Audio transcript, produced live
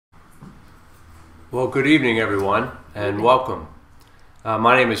Well, good evening, everyone, and welcome.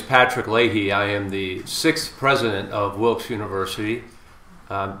 My name is Patrick Leahy. I am the 6th president of Wilkes University.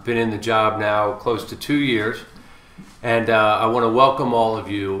 I've been in the job now close to 2 years, and I want to welcome all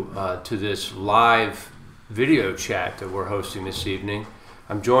of you to this live video chat that we're hosting this evening.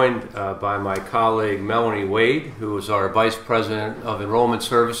 I'm joined by my colleague Melanie Wade, who is our Vice President of Enrollment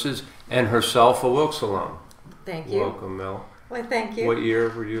Services, and herself a Wilkes alum. Thank you. Welcome, Mel. Well, thank you. What year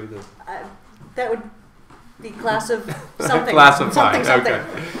were you? That would be class of something. Class of something, 5. something.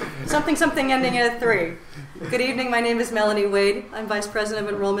 Okay. Something ending in a 3. Good evening. My name is Melanie Wade. I'm Vice President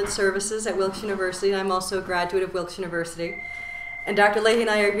of Enrollment Services at Wilkes University, and I'm also a graduate of Wilkes University. And Dr. Leahy and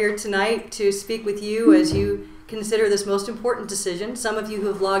I are here tonight to speak with you as you consider this most important decision. Some of you who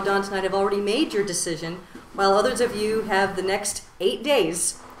have logged on tonight have already made your decision, while others of you have the next 8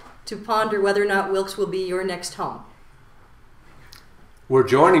 days to ponder whether or not Wilkes will be your next home. We're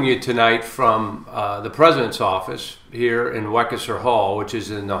joining you tonight from the President's office here in Wilkes-Barre Hall, which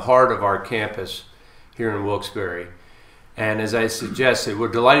is in the heart of our campus here in Wilkes-Barre. And as I suggested, we're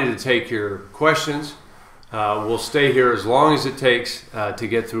delighted to take your questions. We'll stay here as long as it takes to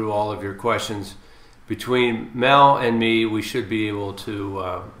get through all of your questions. Between Mel and me, we should be able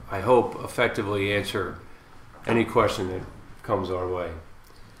to, I hope, effectively answer any question that comes our way.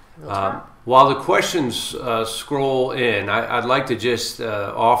 While the questions scroll in, I'd like to just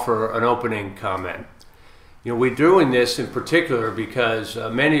offer an opening comment. You know, we're doing this in particular because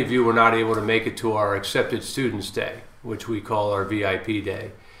many of you were not able to make it to our Accepted Students Day, which we call our VIP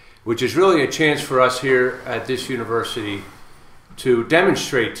Day, which is really a chance for us here at this university to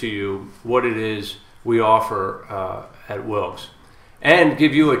demonstrate to you what it is we offer at Wilkes, and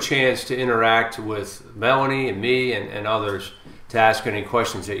give you a chance to interact with Melanie and me and others to ask any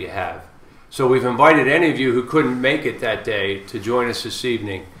questions that you have. So we've invited any of you who couldn't make it that day to join us this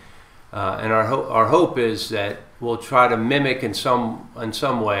evening, and our hope is that we'll try to mimic in some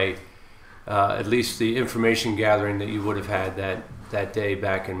way at least the information gathering that you would have had that day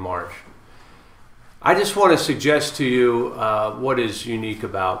back in March. I just want to suggest to you what is unique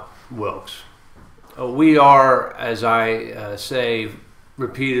about Wilkes. We are, as I say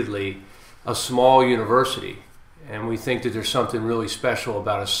repeatedly, a small university. And we think that there's something really special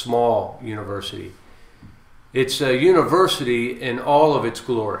about a small university. It's a university in all of its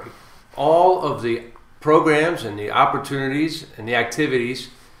glory. All of the programs and the opportunities and the activities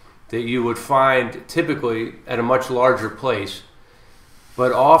that you would find typically at a much larger place,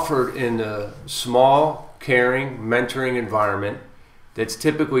 but offered in the small, caring, mentoring environment that's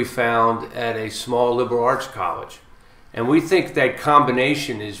typically found at a small liberal arts college. And we think that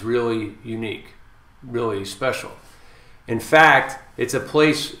combination is really unique, really special. In fact, it's a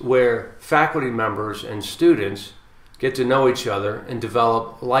place where faculty members and students get to know each other and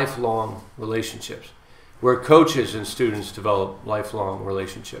develop lifelong relationships, where coaches and students develop lifelong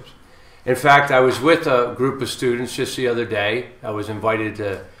relationships. In fact, I was with a group of students just the other day. I was invited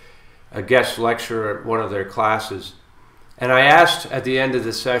to a guest lecture at one of their classes, and I asked at the end of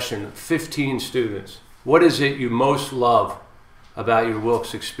the session 15 students, what is it you most love about your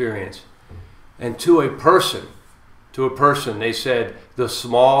Wilkes experience? And to a person, they said the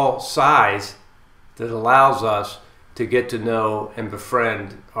small size that allows us to get to know and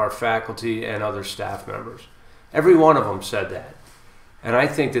befriend our faculty and other staff members. Every one of them said that. And I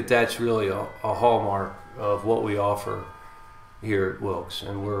think that that's really a hallmark of what we offer here at Wilkes.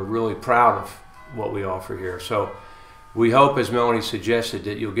 And we're really proud of what we offer here. So we hope, as Melanie suggested,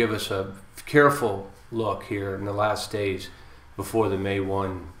 that you'll give us a careful look here in the last days before the May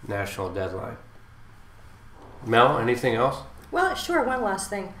 1 national deadline. Mel, anything else? Well, sure, one last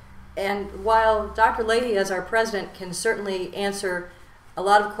thing. And while Dr. Leahy, as our president, can certainly answer a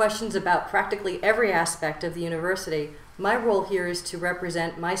lot of questions about practically every aspect of the university, my role here is to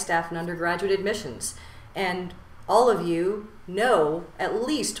represent my staff in undergraduate admissions. And all of you know at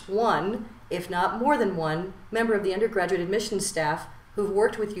least one, if not more than one, member of the undergraduate admissions staff who've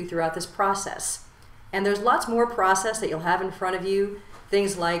worked with you throughout this process. And there's lots more process that you'll have in front of you,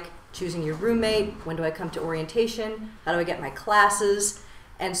 things like choosing your roommate, when do I come to orientation, how do I get my classes,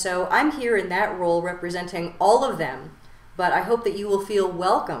 and so I'm here in that role representing all of them, but I hope that you will feel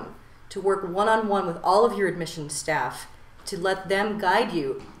welcome to work one-on-one with all of your admissions staff to let them guide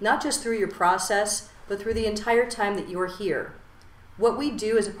you, not just through your process, but through the entire time that you're here. What we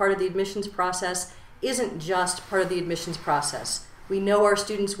do as a part of the admissions process isn't just part of the admissions process. We know our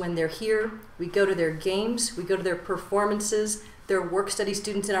students when they're here, we go to their games, we go to their performances, their work-study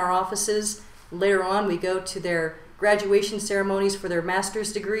students in our offices. Later on, we go to their graduation ceremonies for their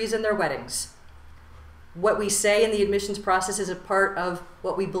master's degrees and their weddings. what we say in the admissions process is a part of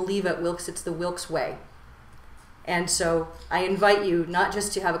what we believe at Wilkes. It's the Wilkes way. And so I invite you not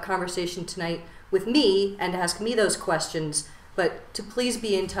just to have a conversation tonight with me and to ask me those questions, but to please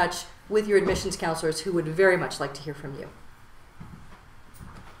be in touch with your admissions counselors who would very much like to hear from you.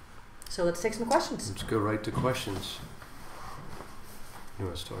 So let's take some questions. Let's go right to questions. You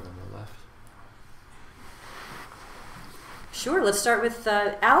want to start on the left? Sure, let's start with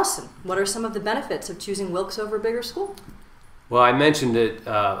Allison. What are some of the benefits of choosing Wilkes over a bigger school? Well, I mentioned it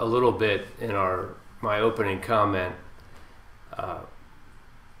a little bit in my opening comment.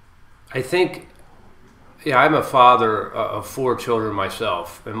 I think, I'm a father of 4 children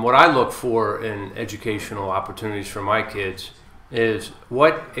myself, and what I look for in educational opportunities for my kids is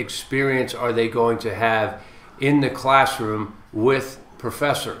what experience are they going to have in the classroom with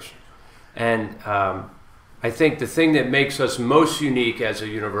professors. And I think the thing that makes us most unique as a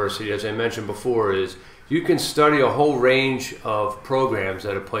university, as I mentioned before, is you can study a whole range of programs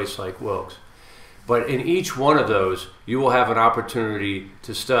at a place like Wilkes. But in each one of those, you will have an opportunity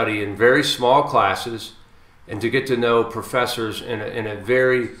to study in very small classes and to get to know professors in a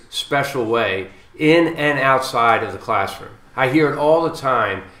very special way in and outside of the classroom. I hear it all the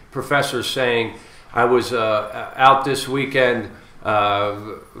time, professors saying, I was out this weekend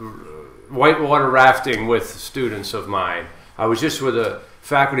whitewater rafting with students of mine. I was just with a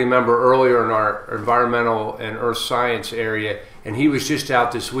faculty member earlier in our environmental and earth science area, and he was just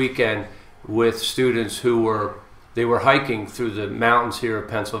out this weekend with students who were hiking through the mountains here of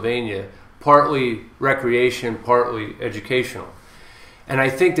Pennsylvania, partly recreation, partly educational. And I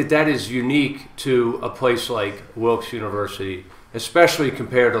think that is unique to a place like Wilkes University, especially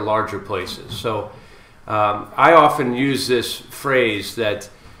compared to larger places. So I often use this phrase that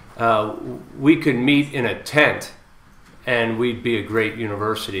we could meet in a tent and we'd be a great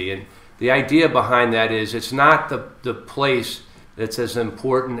university. And the idea behind that is it's not the place that's as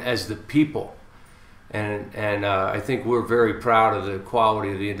important as the people. And I think we're very proud of the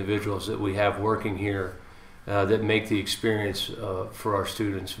quality of the individuals that we have working here that make the experience for our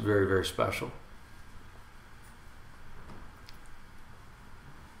students very, very special.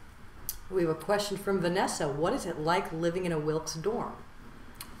 We have a question from Vanessa. What is it like living in a Wilkes dorm?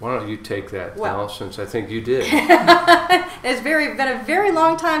 Why don't you take that, Al, since I think you did. It's been a very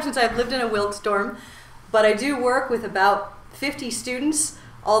long time since I've lived in a Wilkes dorm, but I do work with about 50 students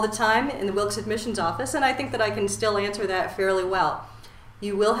all the time in the Wilkes admissions office, and I think that I can still answer that fairly well.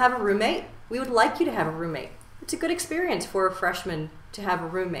 You will have a roommate. We would like you to have a roommate. It's a good experience for a freshman to have a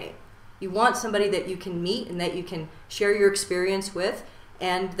roommate. You want somebody that you can meet and that you can share your experience with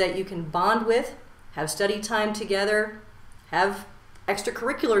and that you can bond with, have study time together, have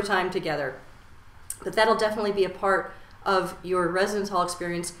extracurricular time together. But that'll definitely be a part of your residence hall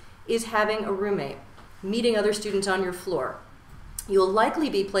experience, is having a roommate, meeting other students on your floor. You'll likely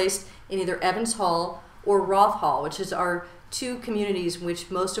be placed in either Evans Hall or Roth Hall, which is our 2 communities in which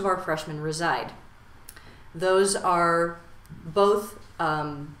most of our freshmen reside. Those are both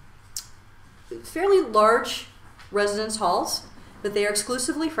fairly large residence halls, but they are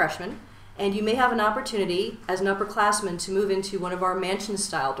exclusively freshmen, and you may have an opportunity as an upperclassman to move into one of our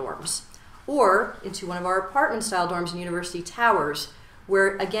mansion-style dorms or into one of our apartment-style dorms in University Towers,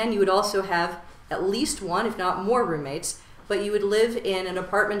 where, again, you would also have at least one, if not more, roommates, but you would live in an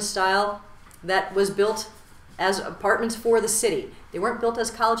apartment style that was built as apartments for the city. They weren't built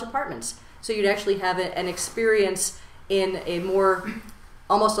as college apartments. So you'd actually have an experience in a more,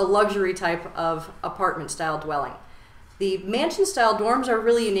 almost a luxury type of apartment style dwelling. The mansion style dorms are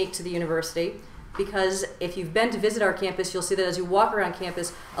really unique to the university because if you've been to visit our campus, you'll see that as you walk around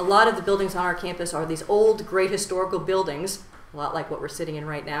campus, a lot of the buildings on our campus are these old, great historical buildings, a lot like what we're sitting in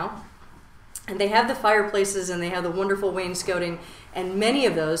right now. And they have the fireplaces and they have the wonderful wainscoting, and many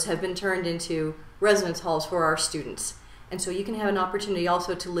of those have been turned into residence halls for our students. And so you can have an opportunity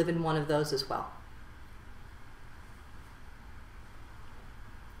also to live in one of those as well.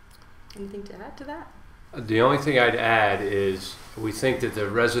 Anything to add to that? The only thing I'd add is we think that the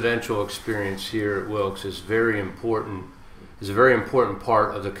residential experience here at Wilkes is very important, is a very important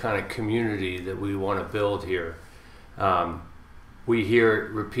part of the kind of community that we want to build here. We hear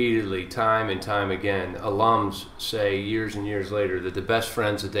it repeatedly, time and time again. Alums say years and years later that the best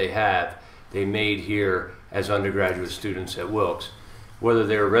friends that they made here as undergraduate students at Wilkes. Whether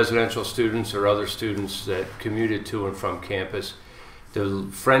they were residential students or other students that commuted to and from campus, the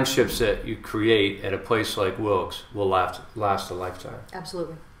friendships that you create at a place like Wilkes will last a lifetime.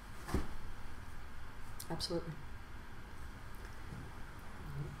 Absolutely. Absolutely.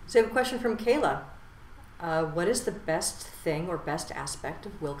 So I have a question from Kayla. What is the best thing or best aspect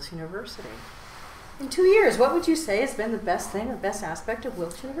of Wilkes University? In 2 years, what would you say has been the best thing or best aspect of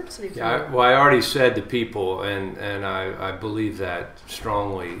Wilkes University for you? Well, I already said the people, and I believe that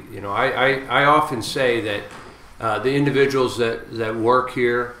strongly. You know, I often say that the individuals that work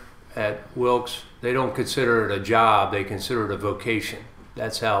here at Wilkes, they don't consider it a job, they consider it a vocation.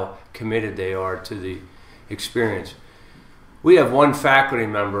 That's how committed they are to the experience. We have one faculty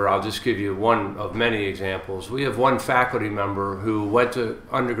member, I'll just give you one of many examples. We have one faculty member who went to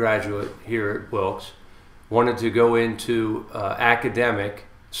undergraduate here at Wilkes, wanted to go into academic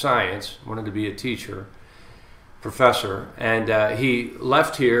science, wanted to be a teacher, professor, and he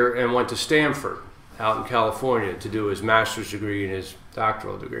left here and went to Stanford out in California to do his master's degree and his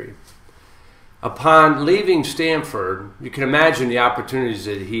doctoral degree. Upon leaving Stanford, you can imagine the opportunities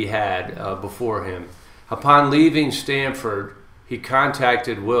that he had before him. Upon leaving Stanford, he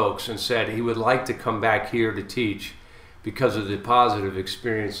contacted Wilkes and said he would like to come back here to teach because of the positive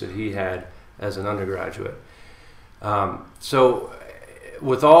experience that he had as an undergraduate. So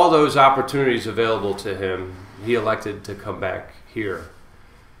with all those opportunities available to him, he elected to come back here.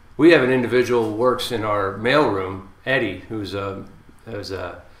 We have an individual who works in our mailroom, Eddie, who's a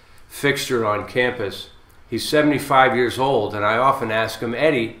fixture on campus. He's 75 years old, and I often ask him,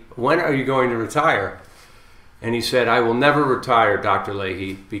 Eddie, when are you going to retire? And he said, I will never retire, Dr.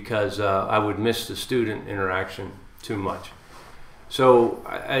 Leahy, because I would miss the student interaction too much. So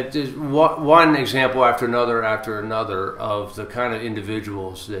just one example after another of the kind of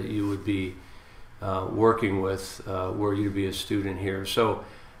individuals that you would be working with were you to be a student here. So,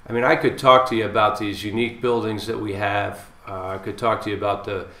 I mean, I could talk to you about these unique buildings that we have. I could talk to you about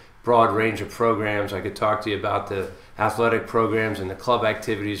the broad range of programs. I could talk to you about the athletic programs and the club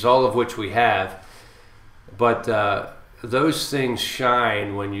activities, all of which we have. But those things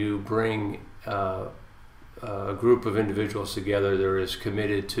shine when you bring a group of individuals together that are as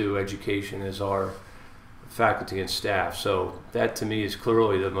committed to education as our faculty and staff. So that to me is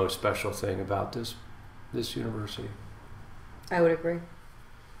clearly the most special thing about this university. I would agree.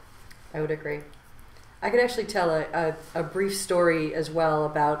 I would agree. I could actually tell a brief story as well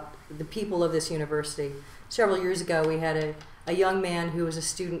about the people of this university. Several years ago, we had a young man who was a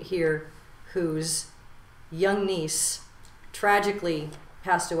student here whose young niece tragically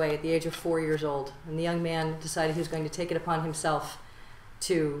passed away at the age of 4 years old. And the young man decided he was going to take it upon himself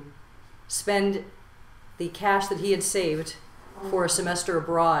to spend the cash that he had saved for a semester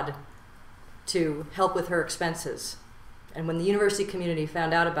abroad to help with her expenses. And when the university community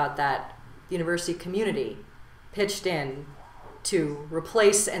found out about that, the university community pitched in to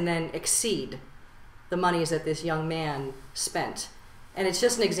replace and then exceed the monies that this young man spent. And it's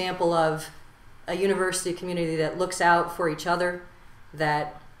just an example of a university community that looks out for each other,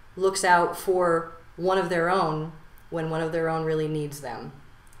 that looks out for one of their own when one of their own really needs them.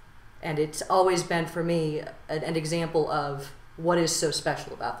 And it's always been, for me, an example of what is so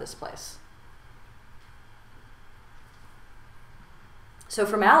special about this place. So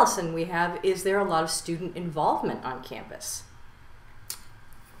from Allison, we have, is there a lot of student involvement on campus?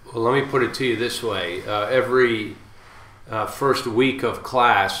 Well, let me put it to you this way. Every first week of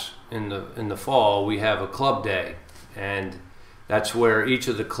class in the fall, we have a club day. And that's where each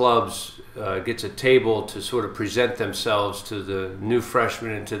of the clubs gets a table to sort of present themselves to the new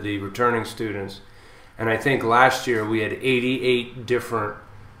freshmen and to the returning students. And I think last year we had 88 different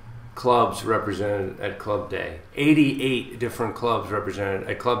clubs represented at Club Day. 88 different clubs represented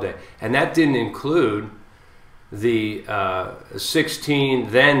at Club Day. And that didn't include the 16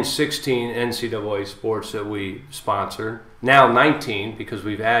 NCAA sports that we sponsored. Now 19, because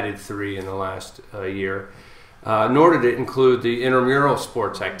we've added 3 in the last year. Nor did it include the intramural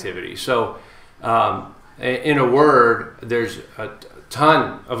sports activity. So, in a word, there's a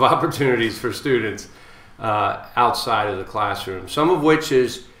ton of opportunities for students outside of the classroom, some of which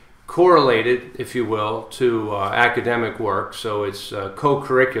is correlated, if you will, to academic work, so it's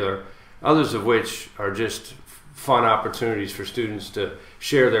co-curricular, others of which are just fun opportunities for students to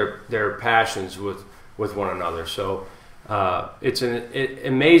share their passions with one another. So it's an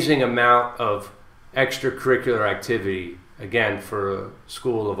amazing amount of extracurricular activity, again, for a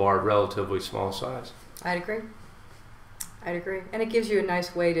school of our relatively small size. I'd agree. I'd agree. And it gives you a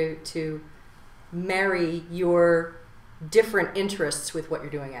nice way to marry your different interests with what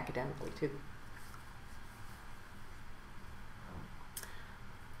you're doing academically, too.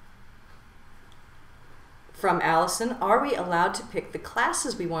 From Allison, are we allowed to pick the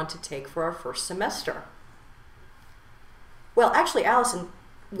classes we want to take for our first semester? Well, actually, Allison,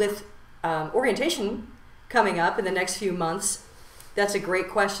 with orientation coming up in the next few months, that's a great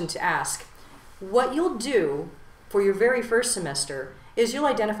question to ask. What you'll do for your very first semester is you'll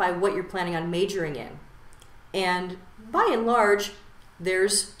identify what you're planning on majoring in. And by and large,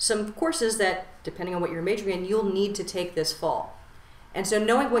 there's some courses that, depending on what you're majoring in, you'll need to take this fall. And so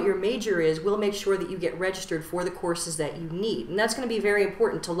knowing what your major is will make sure that you get registered for the courses that you need. And that's going to be very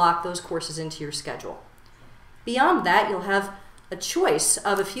important to lock those courses into your schedule. Beyond that, you'll have a choice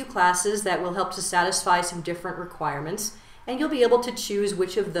of a few classes that will help to satisfy some different requirements, and you'll be able to choose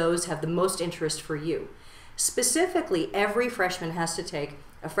which of those have the most interest for you. Specifically, every freshman has to take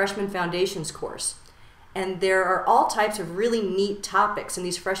a freshman foundations course. And there are all types of really neat topics in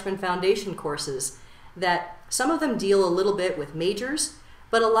these freshman foundation courses that some of them deal a little bit with majors,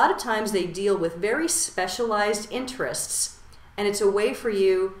 but a lot of times they deal with very specialized interests. And it's a way for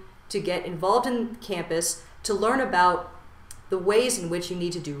you to get involved in campus, to learn about the ways in which you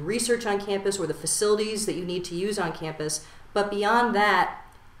need to do research on campus or the facilities that you need to use on campus. But beyond that,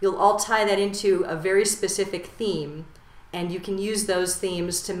 you'll all tie that into a very specific theme, and you can use those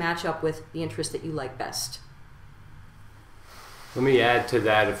themes to match up with the interest that you like best. Let me add to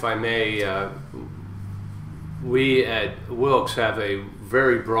that, if I may. We at Wilkes have a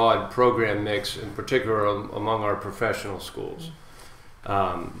very broad program mix, in particular among our professional schools.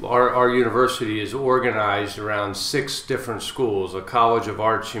 Our university is organized around 6 different schools: a College of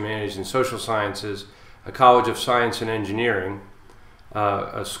Arts, Humanities, and Social Sciences, a College of Science and Engineering,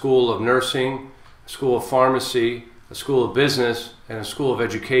 a School of Nursing, a School of Pharmacy, a School of Business, and a School of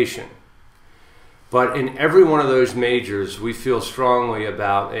Education. But in every one of those majors, we feel strongly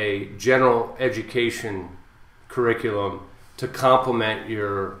about a general education curriculum to complement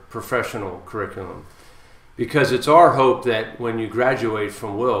your professional curriculum. Because it's our hope that when you graduate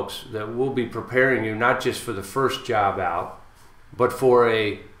from Wilkes, that we'll be preparing you not just for the first job out, but for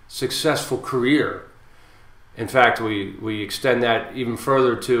a successful career. In fact, we extend that even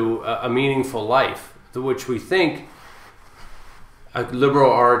further to a meaningful life, to which we think a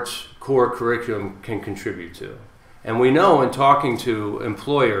liberal arts core curriculum can contribute to. And we know in talking to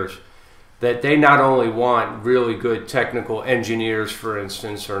employers that they not only want really good technical engineers, for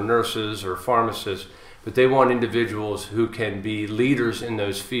instance, or nurses or pharmacists, but they want individuals who can be leaders in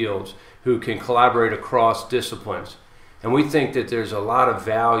those fields, who can collaborate across disciplines. And we think that there's a lot of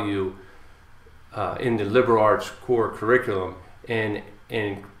value in the liberal arts core curriculum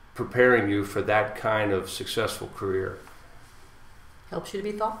in preparing you for that kind of successful career. Helps you to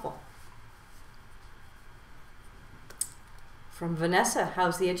be thoughtful. From Vanessa,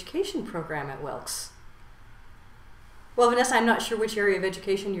 how's the education program at Wilkes? Well, Vanessa, I'm not sure which area of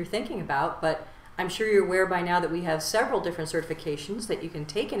education you're thinking about, but I'm sure you're aware by now that we have several different certifications that you can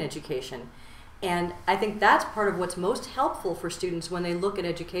take in education. And I think that's part of what's most helpful for students when they look at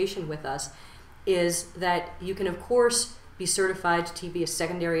education with us, is that you can, of course, be certified to be a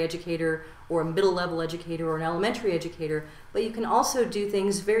secondary educator or a middle level educator or an elementary educator, but you can also do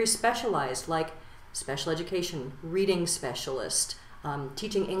things very specialized, like special education, reading specialist,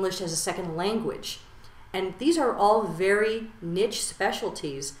 teaching English as a second language. And these are all very niche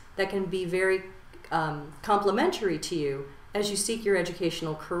specialties that can be very complementary to you as you seek your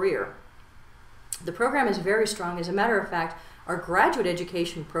educational career. The program is very strong. As a matter of fact, our graduate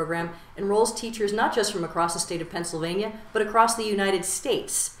education program enrolls teachers not just from across the state of Pennsylvania, but across the United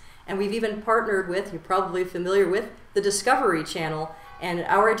States. And we've even partnered with, you're probably familiar with, the Discovery Channel, and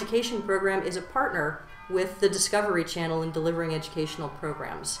our education program is a partner with the Discovery Channel in delivering educational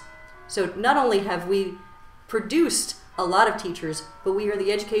programs. So not only have we produced a lot of teachers, but we are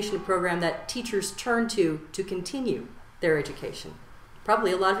the education program that teachers turn to continue their education.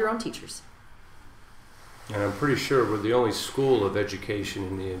 Probably a lot of your own teachers. And I'm pretty sure we're the only school of education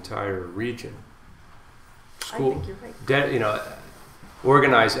in the entire region. School, I think you're right.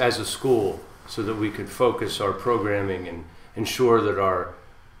 Organized as a school so that we could focus our programming and ensure that our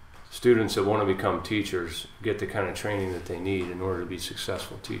students that want to become teachers get the kind of training that they need in order to be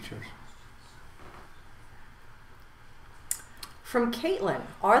successful teachers. From Caitlin,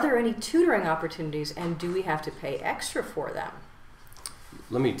 are there any tutoring opportunities and do we have to pay extra for them?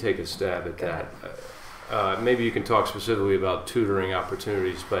 Let me take a stab at that. Maybe you can talk specifically about tutoring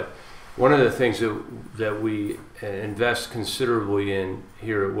opportunities, but one of the things that we invest considerably in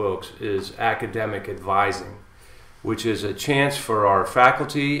here at Wilkes is academic advising, which is a chance for our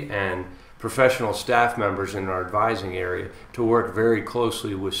faculty and professional staff members in our advising area to work very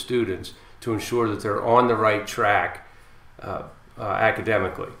closely with students to ensure that they're on the right track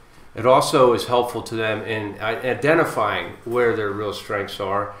academically. It also is helpful to them in identifying where their real strengths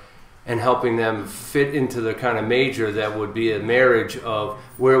are and helping them fit into the kind of major that would be a marriage of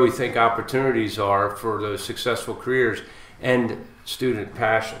where we think opportunities are for those successful careers and student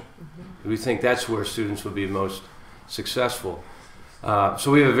passion. Mm-hmm. We think that's where students would be most successful.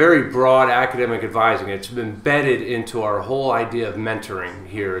 So we have a very broad academic advising. It's been embedded into our whole idea of mentoring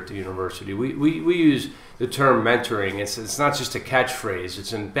here at the university. We use the term mentoring. It's not just a catchphrase.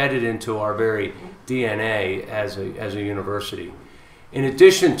 It's embedded into our very DNA as a university. In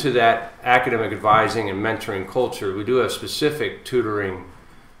addition to that academic advising and mentoring culture, we do have specific tutoring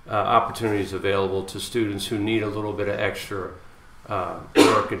opportunities available to students who need a little bit of extra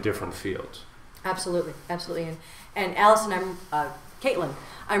work in different fields. Absolutely, absolutely. And Allison, Caitlin,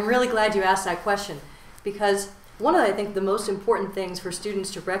 I'm really glad you asked that question, because one of, I think, the most important things for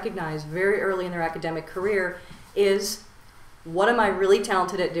students to recognize very early in their academic career is, what am I really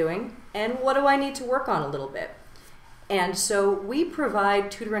talented at doing, and what do I need to work on a little bit? And so we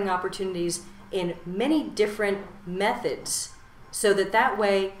provide tutoring opportunities in many different methods, so that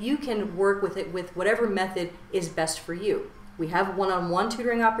way you can work with it with whatever method is best for you. We have one-on-one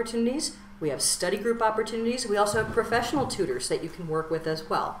tutoring opportunities, we have study group opportunities, we also have professional tutors that you can work with as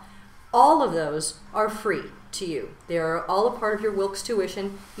well. All of those are free to you. They are all a part of your Wilkes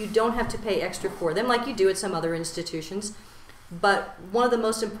tuition. You don't have to pay extra for them like you do at some other institutions. But one of the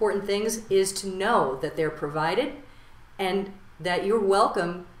most important things is to know that they're provided and that you're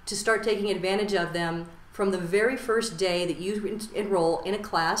welcome to start taking advantage of them from the very first day that you enroll in a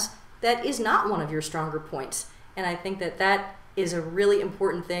class that is not one of your stronger points. And I think that that is a really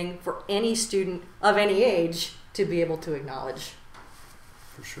important thing for any student of any age to be able to acknowledge.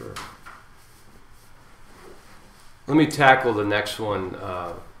 For sure. Let me tackle the next one,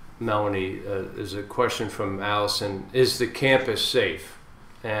 Melanie. Is a question from Allison. Is the campus safe?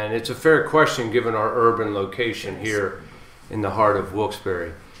 And it's a fair question given our urban location here in the heart of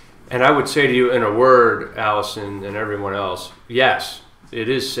Wilkes-Barre. And I would say to you in a word, Allison and everyone else, yes, it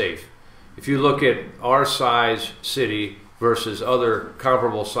is safe. If you look at our size city versus other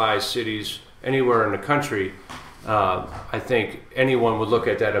comparable size cities anywhere in the country, I think anyone would look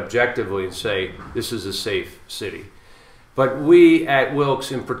at that objectively and say, this is a safe city. But we at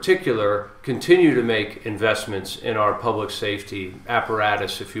Wilkes in particular continue to make investments in our public safety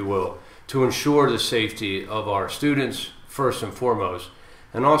apparatus, if you will, to ensure the safety of our students first and foremost,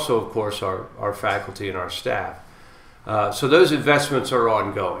 and also, of course, our faculty and our staff. So those investments are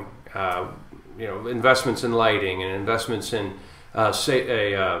ongoing. Investments in lighting and investments in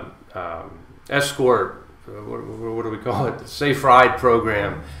escort, what do we call it? Safe ride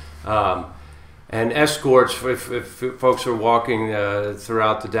program. And escorts if folks are walking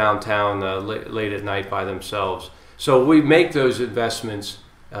throughout the downtown late at night by themselves. So we make those investments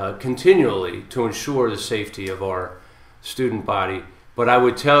continually to ensure the safety of our student body. But I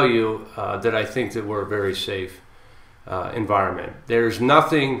would tell you that I think that we're a very safe environment. There's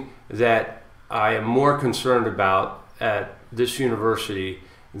nothing that I am more concerned about at this university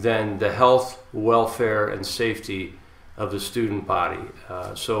than the health, welfare, and safety of the student body.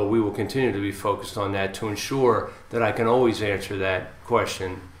 So we will continue to be focused on that to ensure that I can always answer that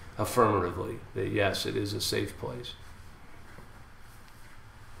question affirmatively, that yes, it is a safe place.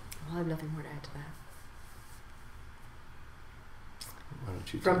 Well, I have nothing more to add to that. Why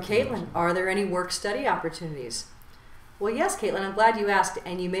don't you From Caitlin, are there any work-study opportunities? Well, yes, Caitlin, I'm glad you asked,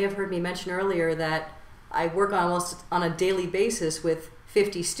 and you may have heard me mention earlier that I work almost on a daily basis with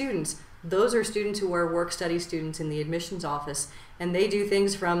 50 students. Those are students who are work-study students in the admissions office, and they do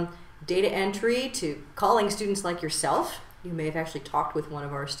things from data entry to calling students like yourself. You may have actually talked with one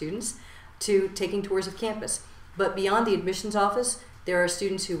of our students, to taking tours of campus. But beyond the admissions office, there are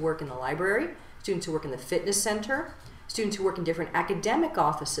students who work in the library, students who work in the fitness center, students who work in different academic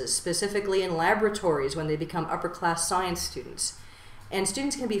offices, specifically in laboratories when they become upper-class science students. And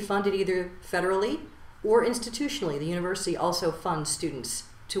students can be funded either federally or institutionally. The university also funds students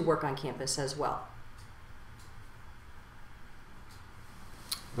to work on campus as well.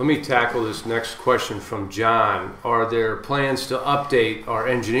 Let me tackle this next question from John. Are there plans to update our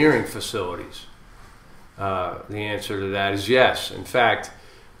engineering facilities? The answer to that is yes. In fact,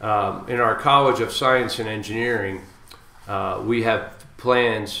 in our College of Science and Engineering, we have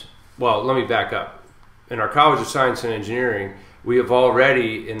plans. Well, let me back up. In our College of Science and Engineering, we have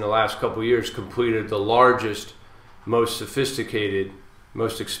already, in the last couple of years, completed the largest, most sophisticated,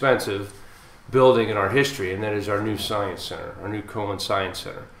 most expensive building in our history, and that is our new Science Center, our new Coleman Science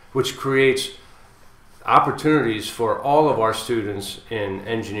Center, which creates opportunities for all of our students in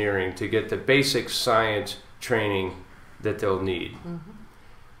engineering to get the basic science training that they'll need. Mm-hmm.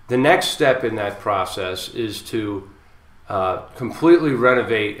 The next step in that process is to completely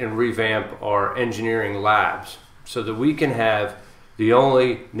renovate and revamp our engineering labs so that we can have the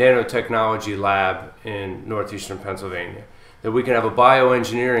only nanotechnology lab in northeastern Pennsylvania, that we can have a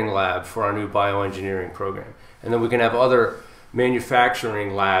bioengineering lab for our new bioengineering program, and then we can have other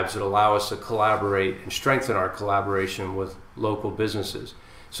manufacturing labs that allow us to collaborate and strengthen our collaboration with local businesses.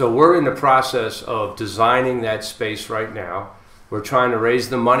 So we're in the process of designing that space right now. We're trying to raise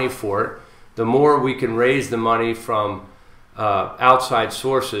the money for it. The more we can raise the money from outside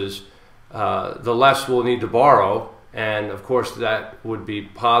sources, the less we'll need to borrow. And of course, that would be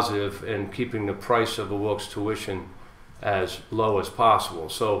positive in keeping the price of a Wilkes tuition as low as possible.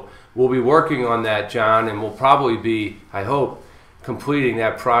 So we'll be working on that, John, and we'll probably be, I hope, completing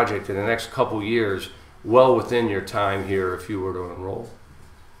that project in the next couple years, well within your time here if you were to enroll.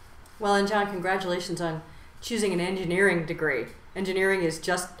 Well, and John, congratulations on choosing an engineering degree. Engineering is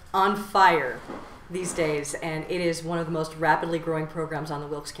just on fire these days, and it is one of the most rapidly growing programs on the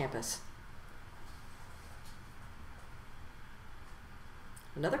Wilkes campus.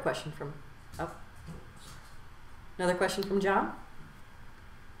 Another question from John.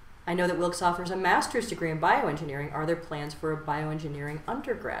 I know that Wilkes offers a master's degree in bioengineering. Are there plans for a bioengineering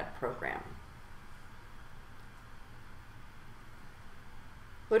undergrad program?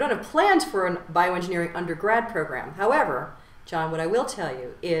 We don't have plans for a bioengineering undergrad program. However, John, what I will tell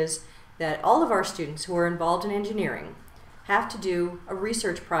you is that all of our students who are involved in engineering have to do a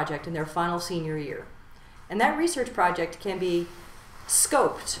research project in their final senior year. And that research project can be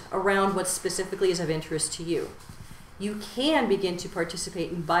scoped around what specifically is of interest to you. You can begin to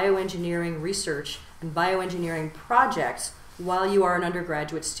participate in bioengineering research and bioengineering projects while you are an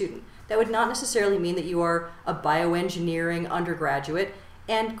undergraduate student. That would not necessarily mean that you are a bioengineering undergraduate,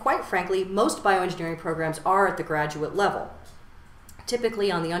 and quite frankly, most bioengineering programs are at the graduate level.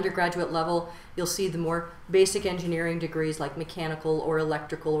 Typically on the undergraduate level, you'll see the more basic engineering degrees like mechanical or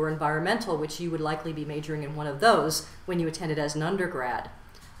electrical or environmental, which you would likely be majoring in one of those when you attended as an undergrad.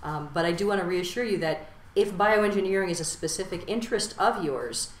 But I do want to reassure you that if bioengineering is a specific interest of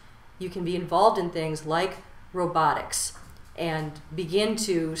yours, you can be involved in things like robotics and begin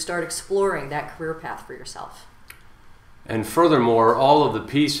to start exploring that career path for yourself. And furthermore, all of the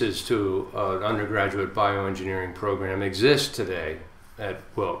pieces to an undergraduate bioengineering program exist today at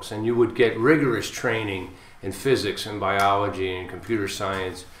Wilkes, and you would get rigorous training in physics and biology and computer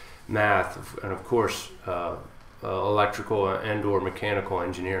science, math, and of course electrical and or mechanical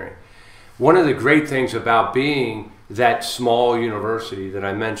engineering. One of the great things about being that small university that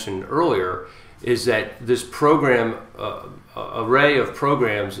I mentioned earlier is that this program, array of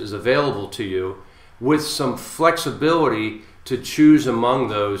programs is available to you with some flexibility to choose among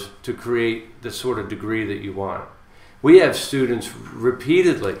those to create the sort of degree that you want. We have students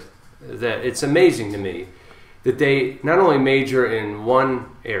repeatedly that it's amazing to me that they not only major in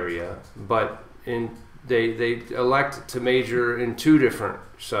one area, but they elect to major in 2 different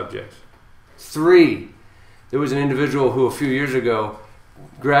subjects. 3. There was an individual who a few years ago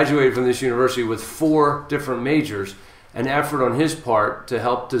graduated from this university with 4 different majors, an effort on his part to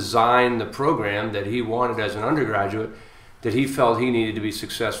help design the program that he wanted as an undergraduate, that he felt he needed to be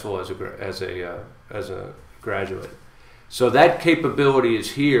successful as a graduate. So that capability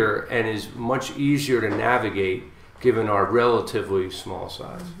is here and is much easier to navigate given our relatively small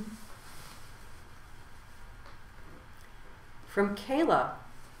size. Mm-hmm. From Kayla,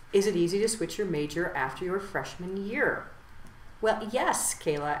 is it easy to switch your major after your freshman year? Well, yes,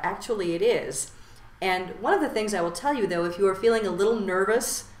 Kayla, actually it is. And one of the things I will tell you, though, if you are feeling a little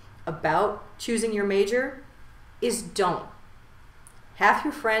nervous about choosing your major, is don't. Half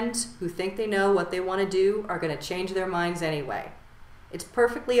your friends who think they know what they want to do are going to change their minds anyway. It's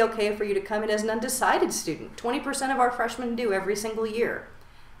perfectly okay for you to come in as an undecided student. 20% of our freshmen do every single year.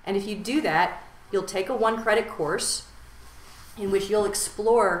 And if you do that, you'll take a 1-credit course in which you'll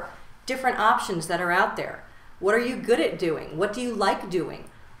explore different options that are out there. What are you good at doing? What do you like doing?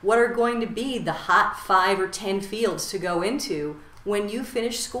 What are going to be the hot 5 or 10 fields to go into when you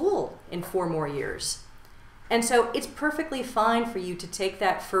finish school in 4 more years? And so it's perfectly fine for you to take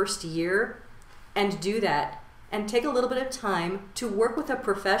that first year and do that and take a little bit of time to work with a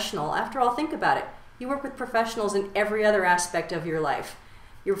professional. After all, think about it. You work with professionals in every other aspect of your life.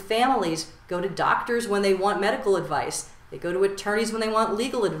 Your families go to doctors when they want medical advice. They go to attorneys when they want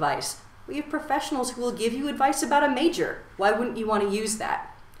legal advice. We have professionals who will give you advice about a major. Why wouldn't you want to use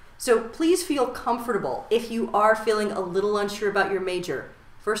that? So please feel comfortable if you are feeling a little unsure about your major.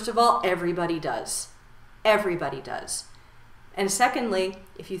 First of all, everybody does. Everybody does. And secondly,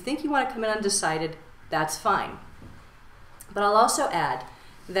 if you think you want to come in undecided, that's fine. But I'll also add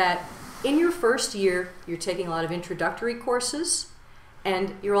that in your first year, you're taking a lot of introductory courses,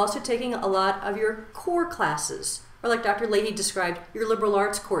 and you're also taking a lot of your core classes, or like Dr. Leahy described, your liberal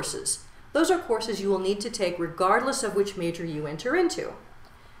arts courses. Those are courses you will need to take regardless of which major you enter into.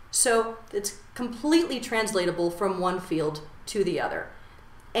 So it's completely translatable from one field to the other.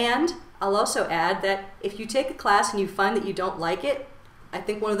 And I'll also add that if you take a class and you find that you don't like it, I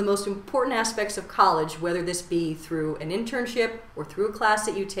think one of the most important aspects of college, whether this be through an internship or through a class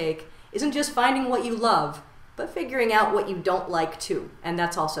that you take, isn't just finding what you love, but figuring out what you don't like too. And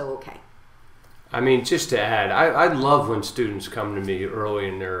that's also okay. I mean, just to add, I love when students come to me early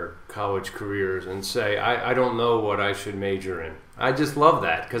in their college careers and say, I don't know what I should major in. I just love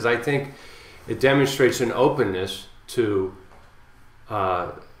that because I think it demonstrates an openness to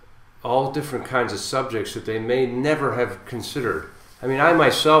all different kinds of subjects that they may never have considered. I mean, I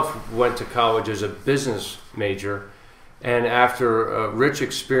myself went to college as a business major, and after a rich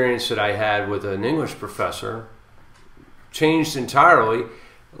experience that I had with an English professor, changed entirely,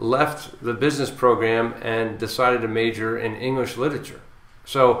 left the business program and decided to major in English literature.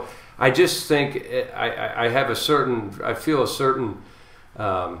 So I just think I feel a certain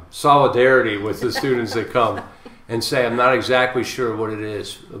solidarity with the students that come and say, I'm not exactly sure what it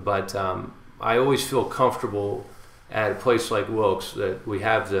is, but I always feel comfortable at a place like Wilkes that we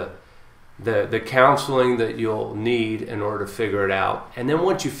have the counseling that you'll need in order to figure it out. And then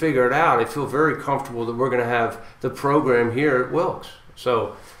once you figure it out, I feel very comfortable that we're going to have the program here at Wilkes.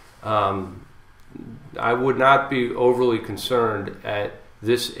 So I would not be overly concerned at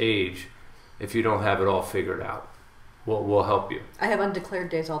this age if you don't have it all figured out. We'll help you. I have undeclared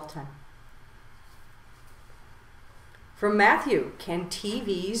days all the time. From Matthew, can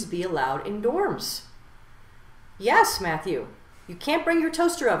TVs be allowed in dorms? Yes, Matthew. You can't bring your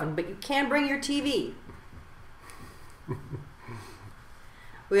toaster oven, but you can bring your TV.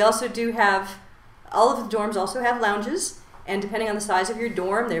 We also do have, all of the dorms also have lounges, and depending on the size of your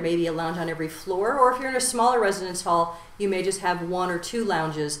dorm, there may be a lounge on every floor, or if you're in a smaller residence hall, you may just have 1 or 2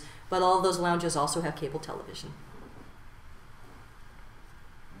 lounges, but all of those lounges also have cable television.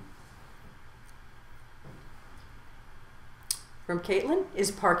 From Caitlin,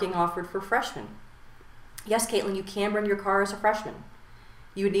 is parking offered for freshmen? Yes, Caitlin, you can bring your car as a freshman.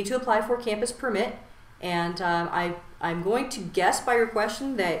 You would need to apply for a campus permit, and I'm going to guess by your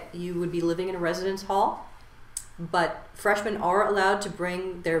question that you would be living in a residence hall, but freshmen are allowed to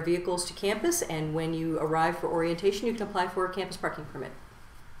bring their vehicles to campus, and when you arrive for orientation, you can apply for a campus parking permit.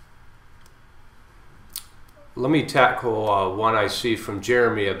 Let me tackle one I see from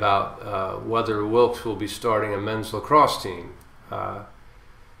Jeremy about whether Wilkes will be starting a men's lacrosse team.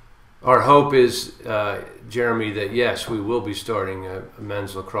 Our hope is, Jeremy, that yes, we will be starting a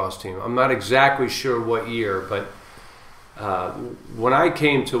men's lacrosse team. I'm not exactly sure what year, but when I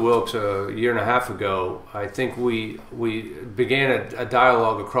came to Wilkes a year and a half ago, I think we began a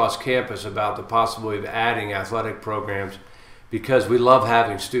dialogue across campus about the possibility of adding athletic programs because we love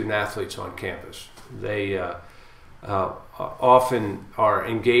having student athletes on campus. They often are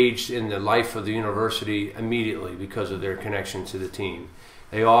engaged in the life of the university immediately because of their connection to the team.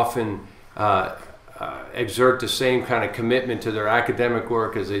 They often exert the same kind of commitment to their academic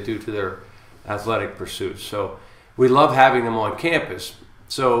work as they do to their athletic pursuits. So we love having them on campus.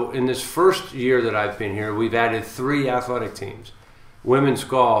 So in this first year that I've been here, we've added 3 athletic teams, women's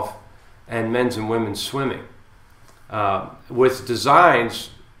golf and men's and women's swimming, with designs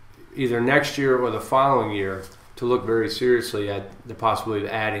either next year or the following year to look very seriously at the possibility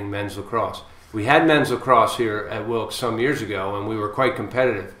of adding men's lacrosse. We had men's lacrosse here at Wilkes some years ago, and we were quite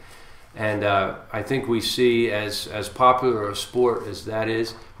competitive. And I think we see, as popular a sport as that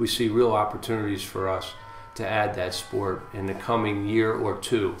is, we see real opportunities for us to add that sport in the coming year or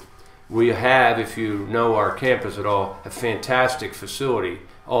 2. We have, if you know our campus at all, a fantastic facility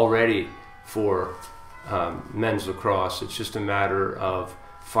already for men's lacrosse. It's just a matter of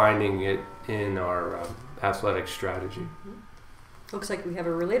finding it in our athletic strategy. Mm-hmm. Looks like we have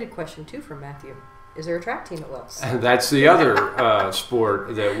a related question too from Matthew. Is there a track team at Wilkes? And that's the other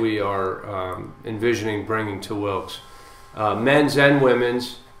sport that we are envisioning bringing to Wilkes. Men's and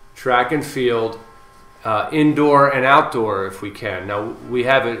women's, track and field, indoor and outdoor if we can. Now we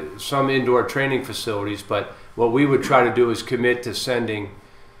have some indoor training facilities, but what we would try to do is commit to sending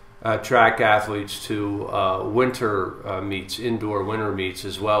track athletes to winter meets, indoor winter meets,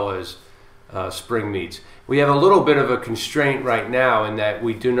 as well as spring meets. We have a little bit of a constraint right now in that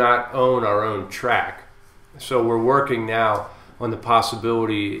we do not own our own track. So we're working now on the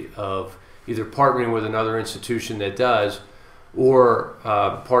possibility of either partnering with another institution that does, or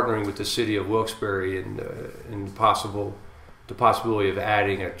partnering with the city of Wilkes-Barre in the possibility of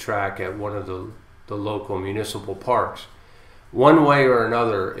adding a track at one of the local municipal parks. One way or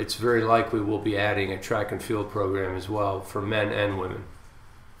another, it's very likely we'll be adding a track and field program as well for men and women.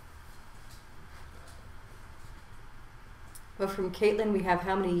 Well, from Caitlin, we have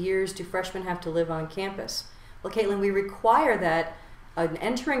how many years do freshmen have to live on campus? Well, Caitlin, we require that an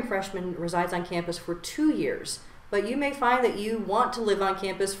entering freshman resides on campus for 2 years, but you may find that you want to live on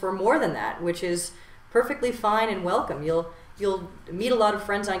campus for more than that, which is perfectly fine and welcome. You'll meet a lot of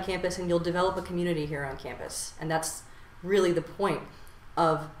friends on campus and you'll develop a community here on campus. And that's really the point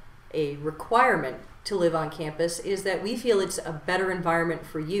of a requirement to live on campus, is that we feel it's a better environment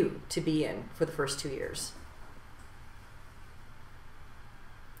for you to be in for the first 2 years.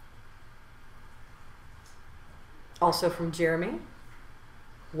 Also from Jeremy,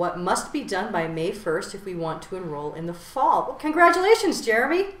 what must be done by May 1st if we want to enroll in the fall? Well, congratulations,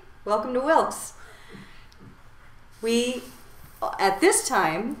 Jeremy. Welcome to Wilkes. At this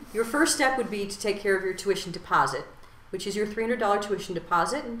time, your first step would be to take care of your tuition deposit, which is your $300 tuition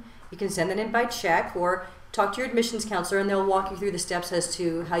deposit. And you can send that in by check or talk to your admissions counselor and they'll walk you through the steps as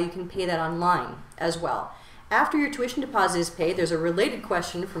to how you can pay that online as well. After your tuition deposit is paid, there's a related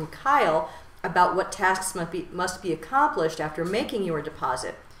question from Kyle about what tasks must be accomplished after making your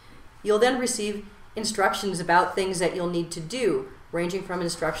deposit. You'll then receive instructions about things that you'll need to do, ranging from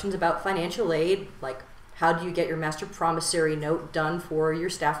instructions about financial aid, like how do you get your master promissory note done for your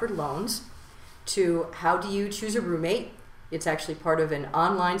Stafford loans, to how do you choose a roommate. It's actually part of an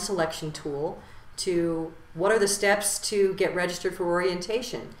online selection tool, to what are the steps to get registered for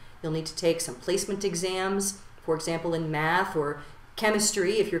orientation. You'll need to take some placement exams, for example, in math or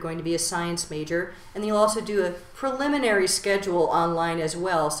chemistry if you're going to be a science major, and you'll also do a preliminary schedule online as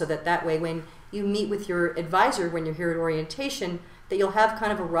well, so that way when you meet with your advisor when you're here at orientation, that you'll have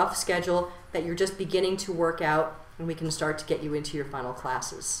kind of a rough schedule that you're just beginning to work out, and we can start to get you into your final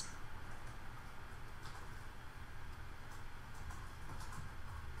classes.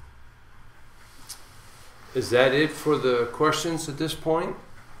 Is that it for the questions at this point?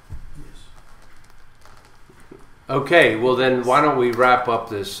 Okay, well then why don't we wrap up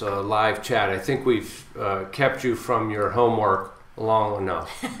this live chat. I think we've kept you from your homework long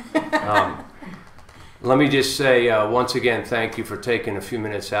enough. Let me just say once again, thank you for taking a few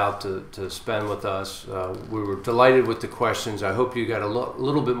minutes out to spend with us. We were delighted with the questions. I hope you got a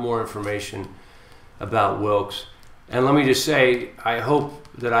little bit more information about Wilkes. And let me just say, I hope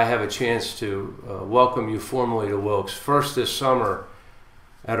that I have a chance to welcome you formally to Wilkes, first this summer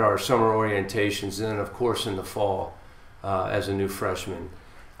at our summer orientations, and then of course in the fall as a new freshman.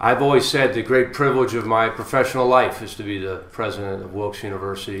 I've always said the great privilege of my professional life is to be the president of Wilkes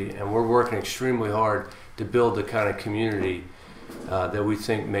University, and we're working extremely hard to build the kind of community that we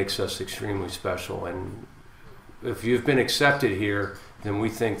think makes us extremely special. And if you've been accepted here, then we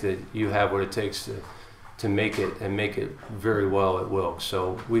think that you have what it takes to make it, and make it very well at Wilkes.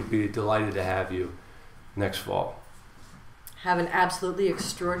 So we'd be delighted to have you next fall. Have an absolutely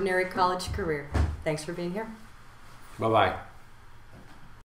extraordinary college career. Thanks for being here. Bye-bye.